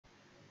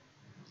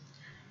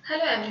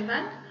Hello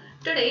everyone.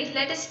 Today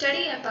let us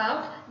study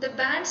about the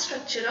band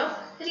structure of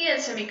real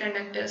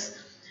semiconductors.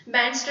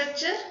 Band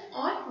structure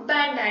or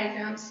band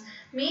diagrams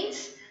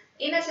means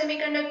in a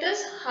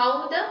semiconductors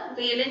how the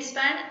valence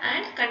band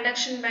and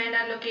conduction band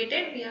are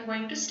located we are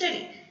going to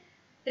study.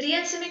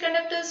 Real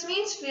semiconductors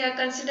means we are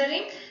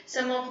considering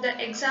some of the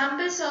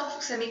examples of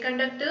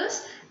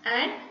semiconductors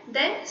and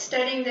then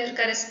studying their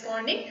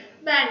corresponding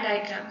band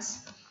diagrams.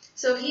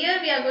 So here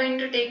we are going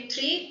to take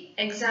three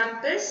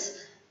examples,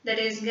 that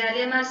is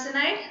gallium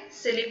arsenide,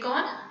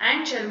 silicon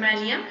and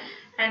germanium,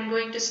 and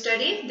going to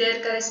study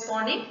their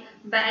corresponding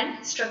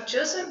band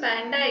structures or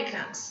band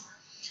diagrams.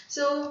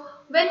 So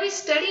when we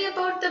study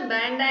about the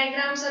band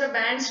diagrams or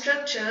band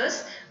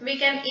structures, we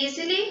can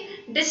easily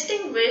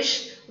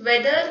distinguish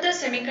whether the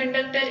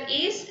semiconductor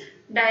is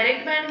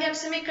direct bandgap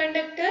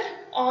semiconductor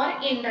or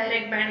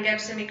indirect bandgap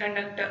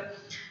semiconductor.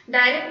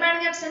 Direct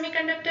bandgap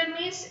semiconductor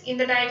means in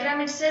the diagram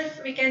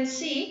itself we can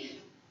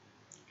see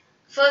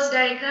first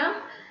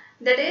diagram,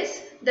 that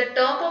is the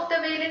top of the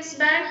valence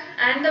band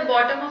and the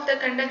bottom of the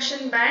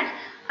conduction band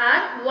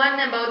are one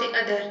above the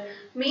other,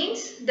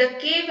 means the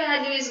K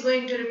value is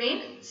going to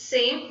remain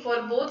same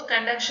for both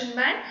conduction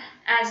band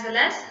as well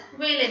as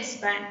valence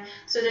band.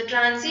 So the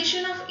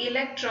transition of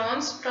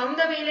electrons from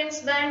the valence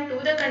band to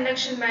the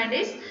conduction band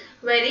is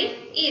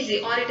very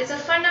easy, or it is a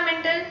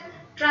fundamental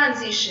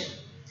transition.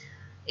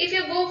 If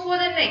you go for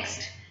the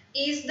next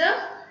is the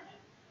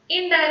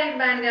indirect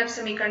bandgap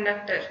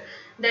semiconductor,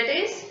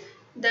 that is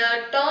the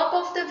top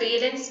of the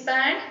valence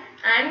band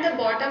and the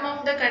bottom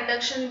of the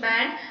conduction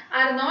band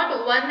are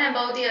not one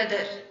above the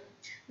other.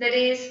 That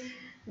is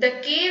the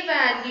K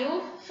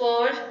value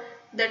for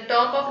the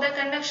top of the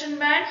conduction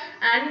band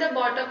and the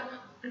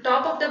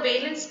top of the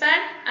valence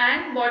band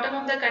and bottom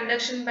of the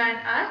conduction band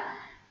are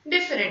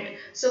different.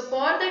 So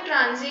for the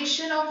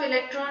transition of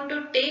electron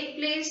to take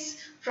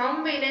place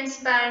from valence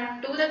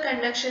band to the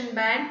conduction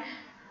band,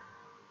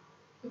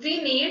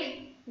 we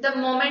need the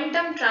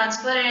momentum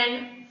transfer,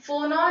 and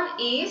phonon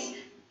is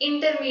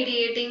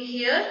intermediating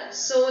here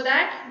so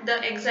that the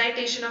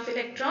excitation of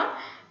electron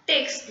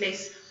takes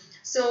place.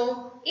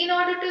 So in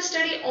order to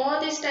study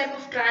all these type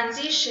of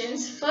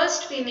transitions,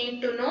 first we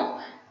need to know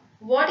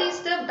what is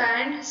the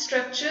band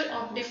structure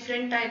of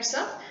different types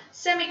of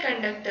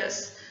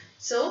semiconductors.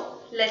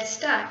 So let's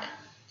start.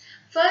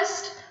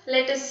 First,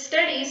 let us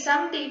study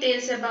some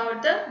details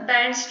about the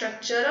band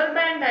structure or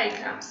band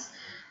diagrams.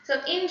 So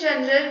in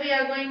general, we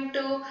are going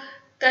to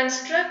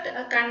construct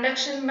a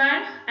conduction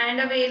band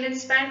and a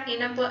valence band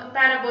in a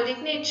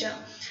parabolic nature.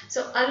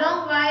 So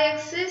along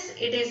y-axis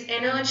it is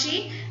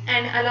energy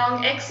and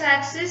along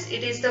x-axis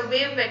it is the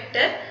wave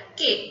vector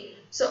k.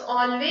 So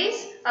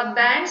always a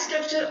band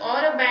structure or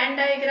a band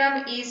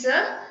diagram is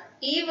a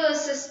E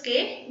versus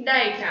K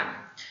diagram.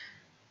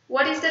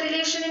 What is the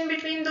relation in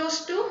between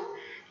those two?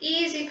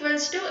 E is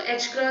equals to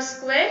h cross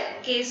square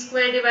k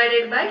square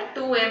divided by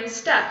 2m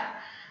star.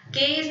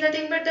 K is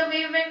nothing but the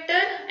wave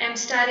vector, m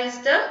star is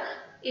the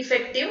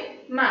effective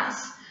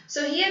mass.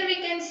 So here we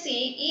can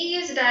see E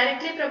is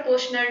directly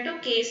proportional to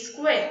k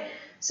square.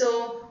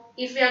 So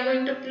if we are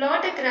going to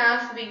plot a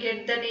graph, we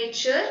get the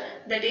nature,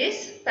 that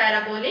is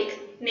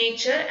parabolic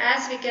nature,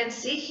 as we can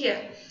see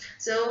here.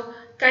 So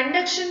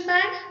conduction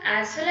band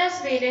as well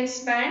as valence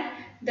band,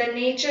 the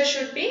nature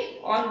should be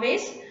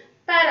always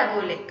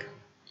parabolic.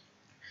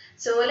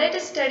 So let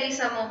us study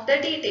some of the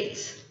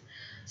details.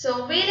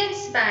 So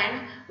valence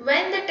band,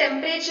 when the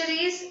temperature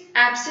is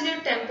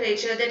absolute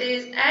temperature, that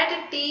is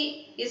at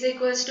T is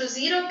equals to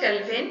 0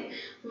 Kelvin,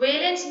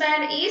 valence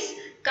band is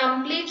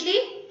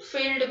completely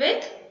filled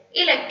with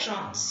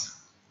electrons.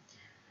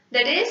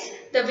 That is,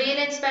 the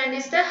valence band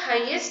is the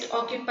highest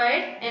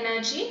occupied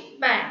energy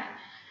band.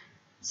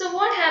 So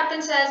what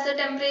happens as the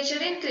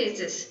temperature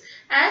increases?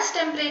 As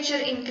temperature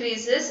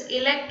increases,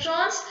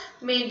 electrons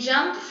may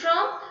jump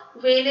from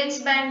valence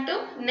band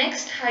to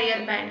next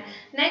higher band.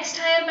 Next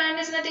higher band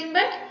is nothing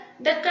but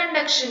the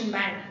conduction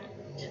band.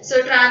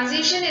 So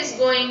transition is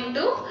going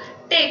to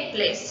take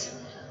place.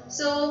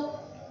 So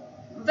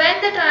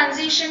when the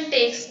transition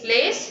takes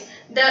place,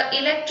 the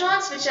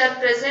electrons which are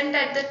present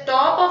at the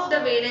top of the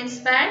valence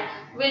band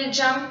will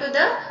jump to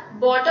the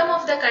bottom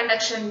of the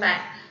conduction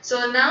band.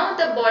 So now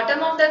the bottom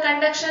of the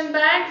conduction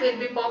band will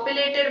be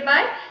populated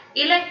by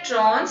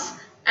electrons,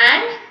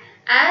 and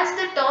as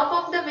the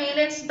top of the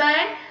valence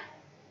band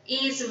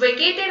is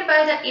vacated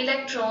by the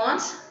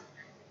electrons,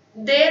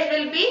 there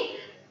will be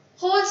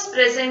holes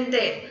present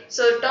there.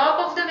 So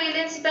top of the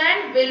valence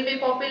band will be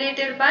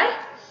populated by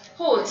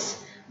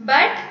holes,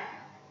 but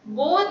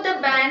both the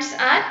bands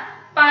are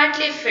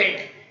partly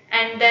filled,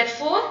 and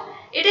therefore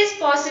it is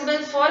possible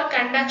for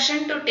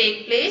conduction to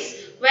take place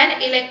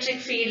when electric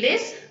field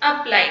is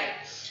applied.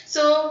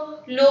 So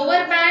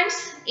lower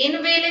bands in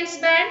valence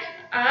band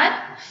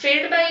are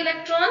filled by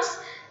electrons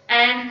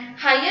and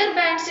higher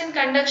bands in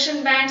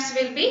conduction bands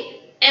will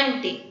be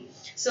empty.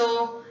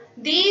 So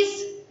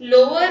these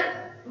lower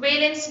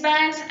valence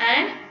bands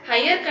and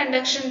higher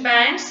conduction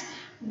bands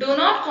do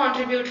not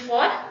contribute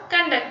for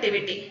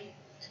conductivity.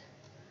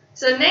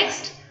 So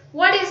next,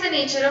 what is the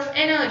nature of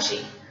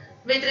energy?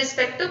 with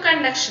respect to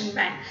conduction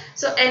band.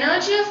 So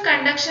energy of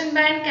conduction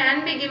band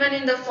can be given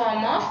in the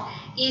form of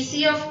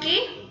EC of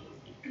K,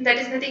 that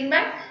is nothing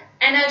but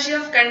energy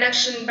of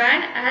conduction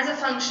band as a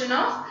function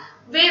of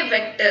wave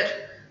vector.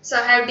 So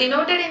I have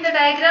denoted in the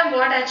diagram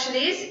what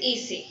actually is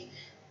EC.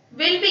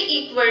 Will be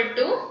equal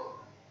to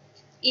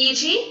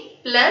Eg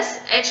plus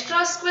h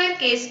cross square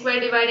k square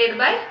divided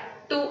by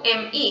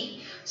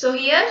 2me. So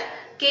here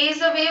k is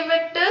the wave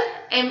vector,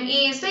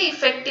 me is the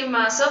effective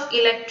mass of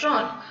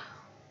electron.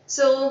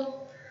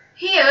 So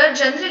here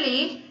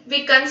generally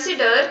we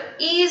consider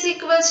E is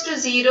equals to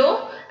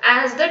 0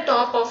 as the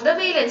top of the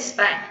valence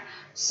band.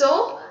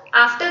 So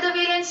after the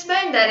valence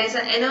band there is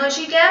an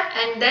energy gap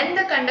and then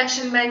the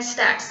conduction band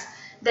starts.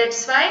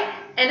 That's why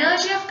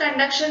energy of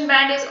conduction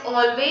band is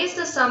always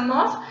the sum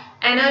of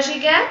energy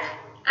gap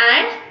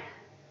and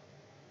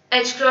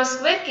h cross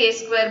square k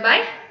square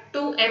by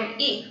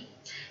 2me.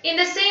 In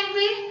the same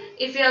way,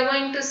 if we are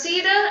going to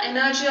see the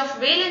energy of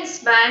valence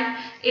band,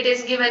 it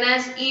is given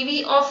as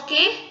EV of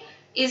k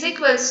is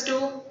equals to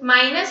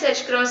minus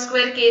h cross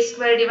square k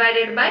square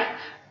divided by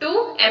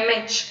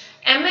 2mh.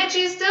 mh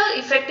is the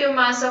effective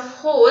mass of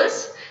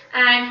holes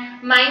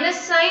and minus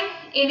sign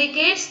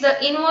indicates the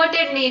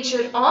inverted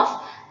nature of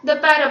the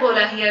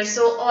parabola here.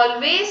 So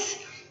always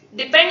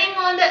depending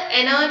on the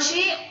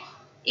energy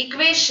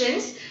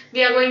equations,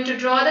 we are going to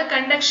draw the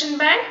conduction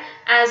band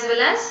as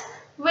well as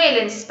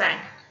valence band.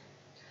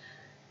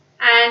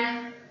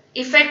 And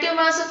effective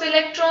mass of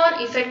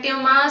electron, effective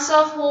mass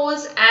of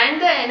holes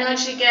and the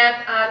energy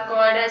gap are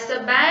called as the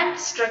band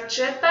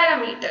structure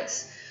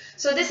parameters.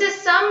 So this is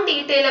some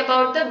detail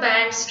about the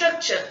band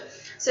structure.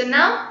 So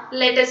now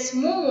let us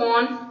move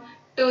on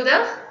to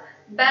the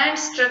band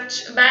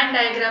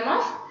diagram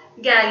of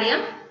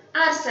gallium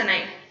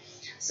arsenide.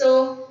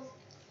 So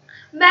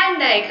band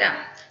diagram.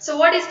 So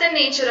what is the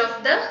nature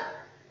of the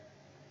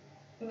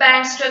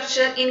band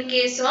structure in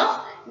case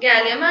of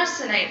gallium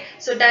arsenide?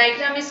 So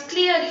diagram is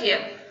clear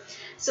here.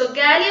 So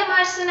gallium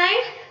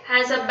arsenide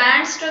has a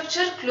band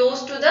structure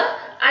close to the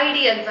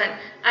ideal one.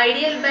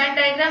 Ideal band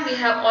diagram we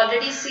have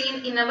already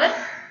seen in our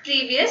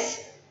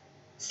previous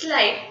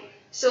slide.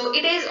 So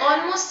it is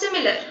almost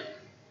similar.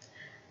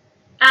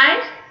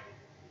 And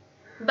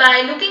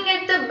by looking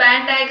at the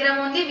band diagram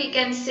only we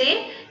can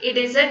say it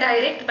is a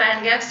direct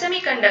band gap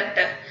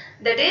semiconductor.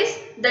 That is,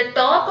 the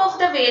top of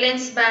the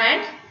valence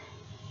band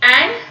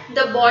and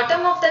the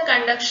bottom of the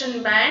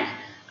conduction band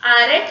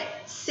are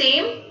at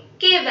same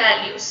K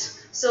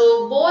values.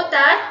 So both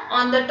are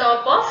on the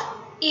top of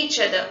each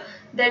other.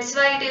 That's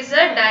why it is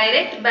a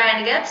direct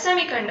band gap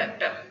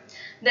semiconductor.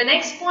 The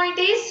next point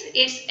is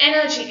its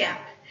energy gap.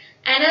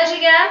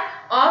 Energy gap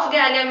of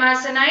gallium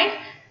arsenide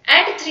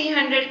at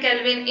 300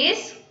 Kelvin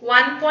is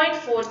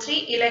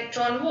 1.43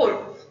 electron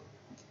volt.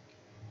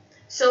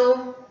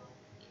 So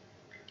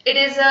it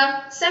is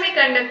a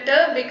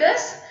semiconductor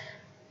because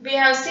we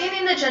have seen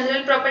in the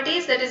general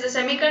properties that is the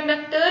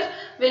semiconductor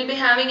will be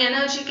having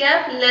energy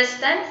gap less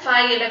than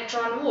 5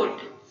 electron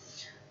volt.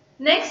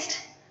 Next,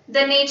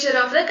 the nature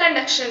of the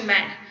conduction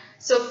band.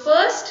 So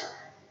first,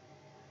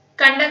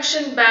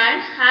 conduction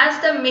band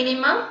has the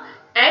minimum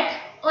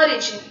at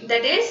origin,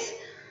 that is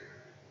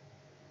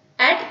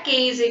at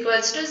k is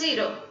equals to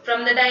 0.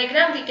 From the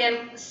diagram we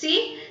can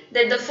see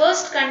that the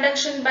first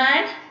conduction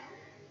band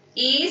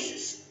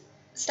is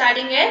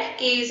starting at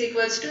k is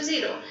equals to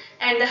 0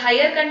 and the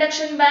higher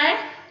conduction band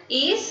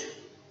is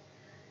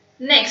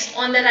next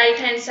on the right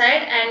hand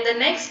side and the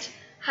next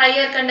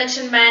higher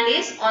conduction band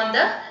is on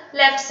the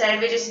left side,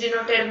 which is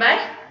denoted by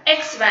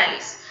x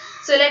values.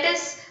 So let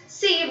us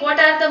see what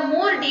are the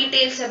more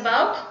details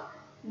about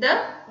the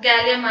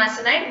gallium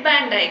arsenide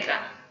band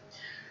diagram.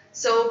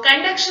 So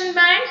conduction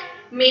band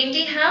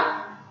mainly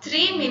have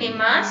three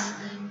minimas.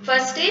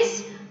 First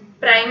is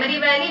primary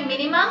valley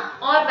minima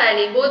or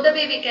valley, both the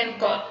way we can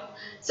call.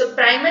 So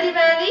primary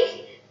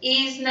valley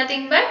is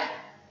nothing but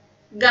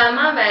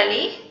gamma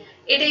valley.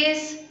 It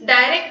is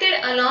directed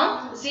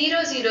along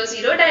 0, 0,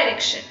 0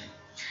 direction.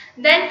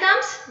 Then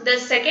comes the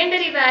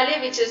secondary valley,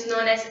 which is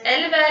known as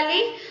L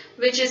valley,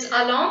 which is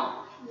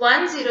along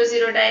 1, 0,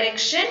 0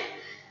 direction.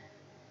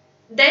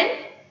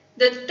 Then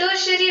the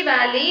tertiary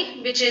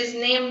valley, which is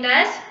named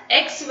as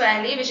X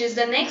valley, which is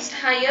the next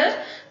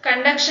higher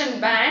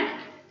conduction band,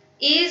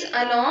 is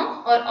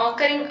along or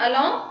occurring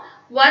along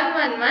 1,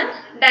 1,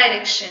 1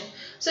 direction.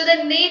 So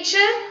the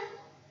nature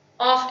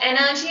of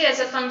energy as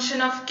a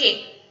function of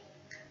K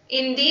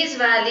in these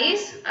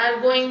valleys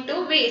are going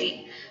to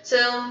vary. So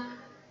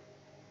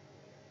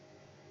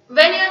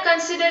when you are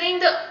considering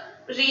the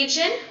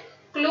region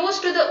close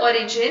to the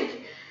origin,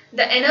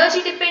 the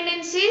energy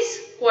dependency is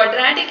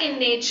quadratic in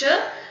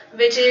nature,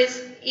 which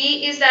is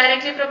E is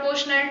directly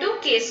proportional to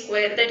K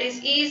square, that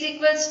is E is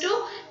equals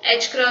to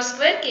h cross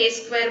square K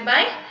square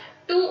by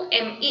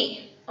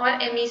 2me or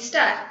me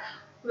star,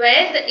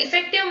 where the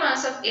effective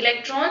mass of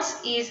electrons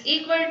is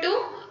equal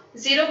to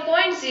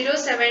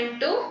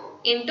 0.072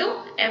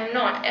 into m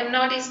naught. M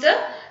naught is the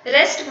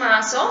rest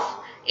mass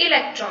of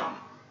electron.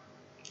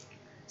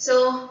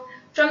 So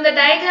from the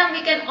diagram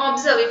we can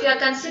observe, if you are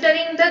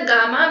considering the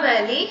gamma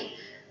valley,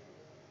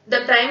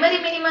 The primary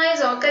minima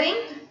is occurring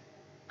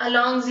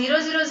along 0,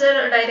 0,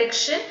 0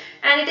 direction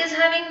and it is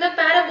having the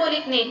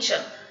parabolic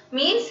nature.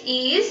 Means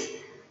E is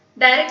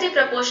directly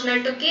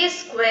proportional to k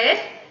square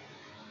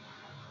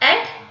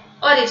at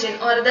origin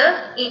or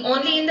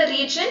only in the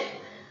region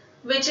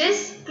which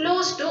is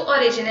close to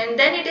origin, and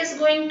then it is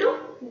going to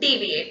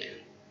deviate.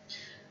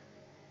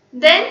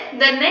 Then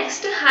the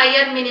next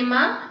higher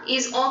minima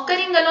is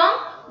occurring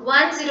along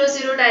 1, 0,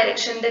 0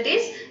 direction, that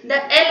is the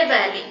L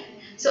valley.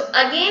 So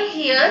again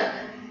here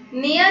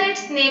near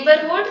its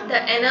neighborhood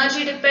the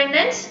energy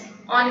dependence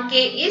on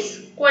k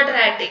is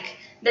quadratic,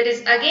 that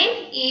is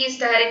again E is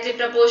directly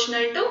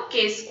proportional to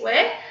k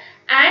square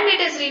and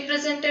it is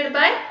represented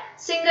by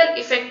single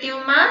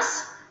effective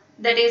mass,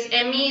 that is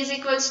Me is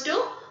equals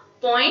to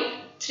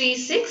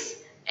 0.36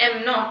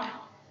 m0.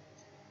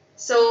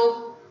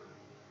 So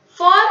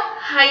for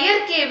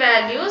higher k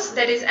values,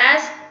 that is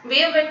as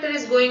wave vector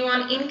is going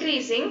on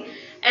increasing,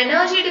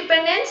 energy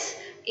dependence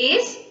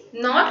is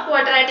not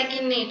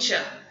quadratic in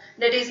nature.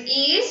 That is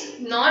E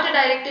is not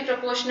directly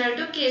proportional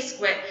to k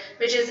square,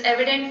 which is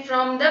evident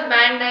from the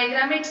band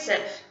diagram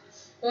itself.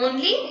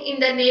 Only in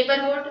the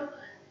neighborhood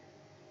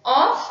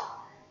of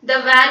the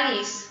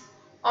valleys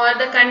or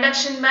the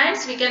conduction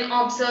bands we can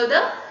observe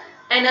the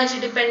energy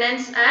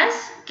dependence as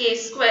k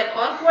square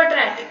or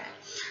quadratic.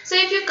 So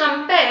if you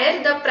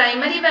compare the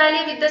primary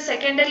valley with the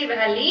secondary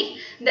valley,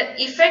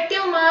 the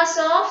effective mass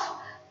of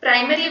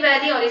primary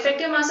valley or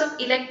effective mass of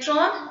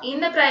electron in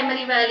the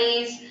primary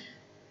valley is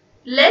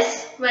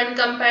less when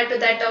compared to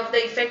that of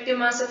the effective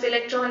mass of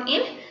electron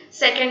in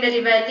secondary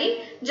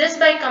valley. Just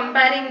by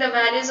comparing the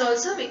values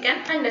also we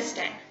can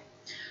understand.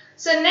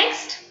 So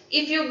next,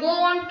 if you go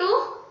on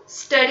to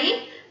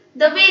study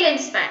the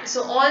valence band.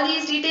 So all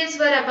these details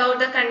were about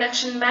the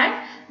conduction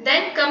band.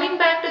 Then coming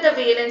back to the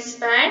valence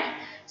band.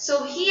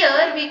 So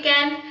here we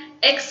can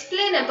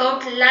explain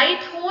about light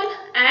hole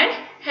and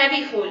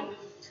heavy hole.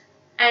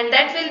 And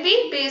that will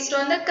be based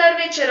on the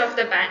curvature of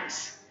the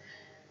bands.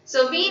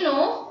 So we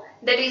know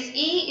that is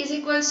E is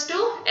equals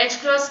to h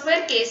cross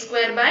square k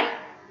square by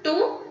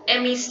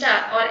 2 Me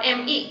star or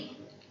Me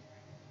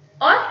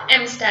or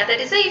M star,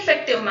 that is the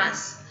effective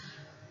mass.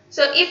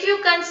 So if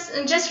you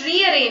just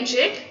rearrange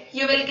it,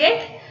 you will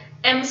get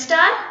M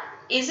star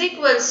is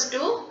equals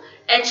to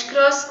h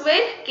cross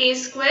square k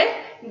square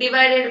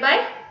divided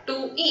by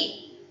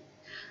 2E.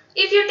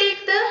 If you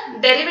take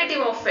the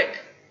derivative of it,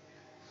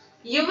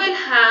 you will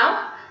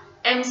have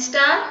M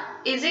star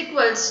is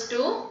equals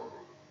to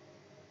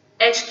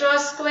h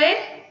cross square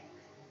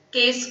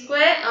k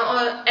square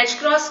or h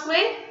cross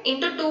square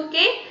into 2k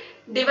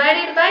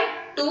divided by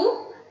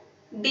 2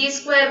 d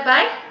square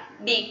by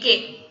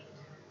dk.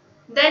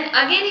 Then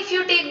again if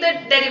you take the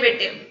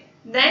derivative,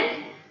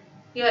 then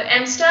your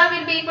M star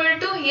will be equal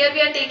to, here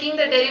we are taking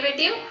the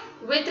derivative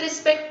with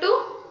respect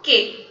to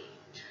k,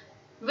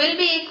 will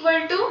be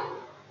equal to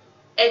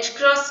h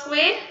cross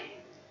square,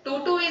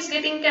 2 is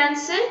getting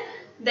cancelled,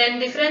 then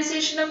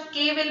differentiation of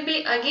k will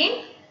be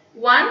again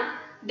 1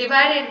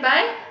 divided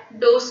by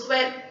dou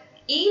square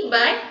E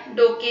by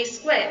dou k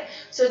square.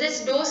 So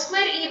this dou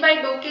square E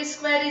by dou k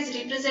square is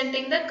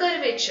representing the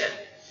curvature.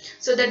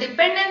 So the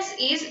dependence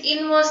is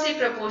inversely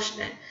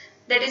proportional.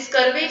 That is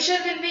curvature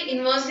will be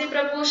inversely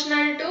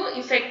proportional to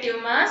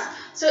effective mass.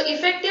 So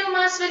effective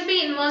mass will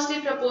be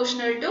inversely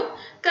proportional to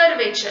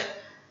curvature.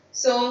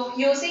 So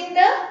using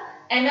the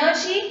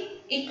energy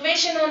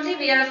equation only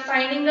we are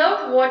finding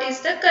out what is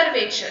the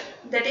curvature.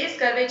 That is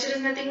curvature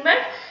is nothing but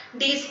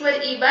d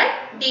square E by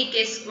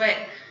dk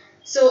square.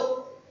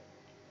 So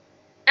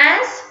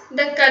as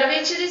the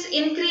curvature is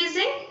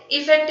increasing,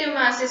 effective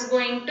mass is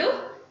going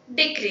to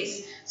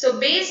decrease. So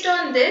based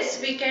on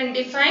this we can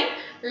define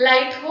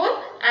light hole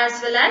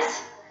as well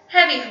as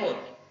heavy hole.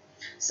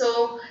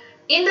 So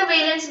in the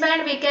valence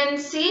band we can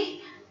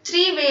see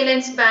 3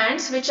 valence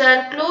bands which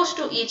are close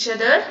to each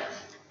other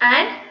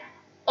and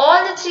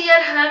all the 3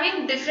 are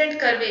having different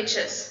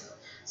curvatures.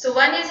 So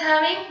one is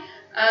having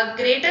a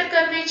greater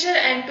curvature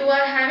and 2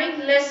 are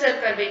having lesser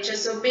curvature.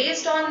 So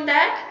based on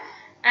that,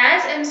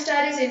 as M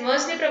star is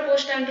inversely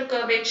proportional to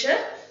curvature,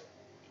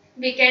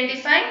 we can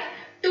define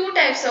 2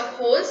 types of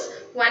holes.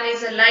 One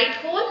is a light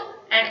hole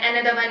and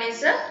another one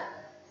is a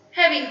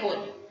heavy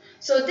hole.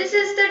 So this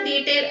is the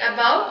detail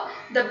about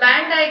the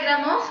band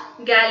diagram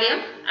of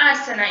gallium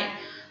arsenide.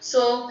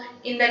 So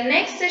in the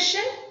next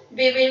session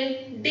we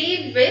will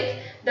deal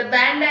with the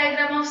band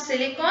diagram of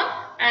silicon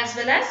as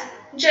well as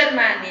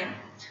germanium.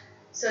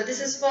 So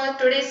this is for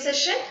today's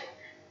session.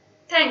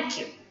 Thank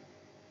you.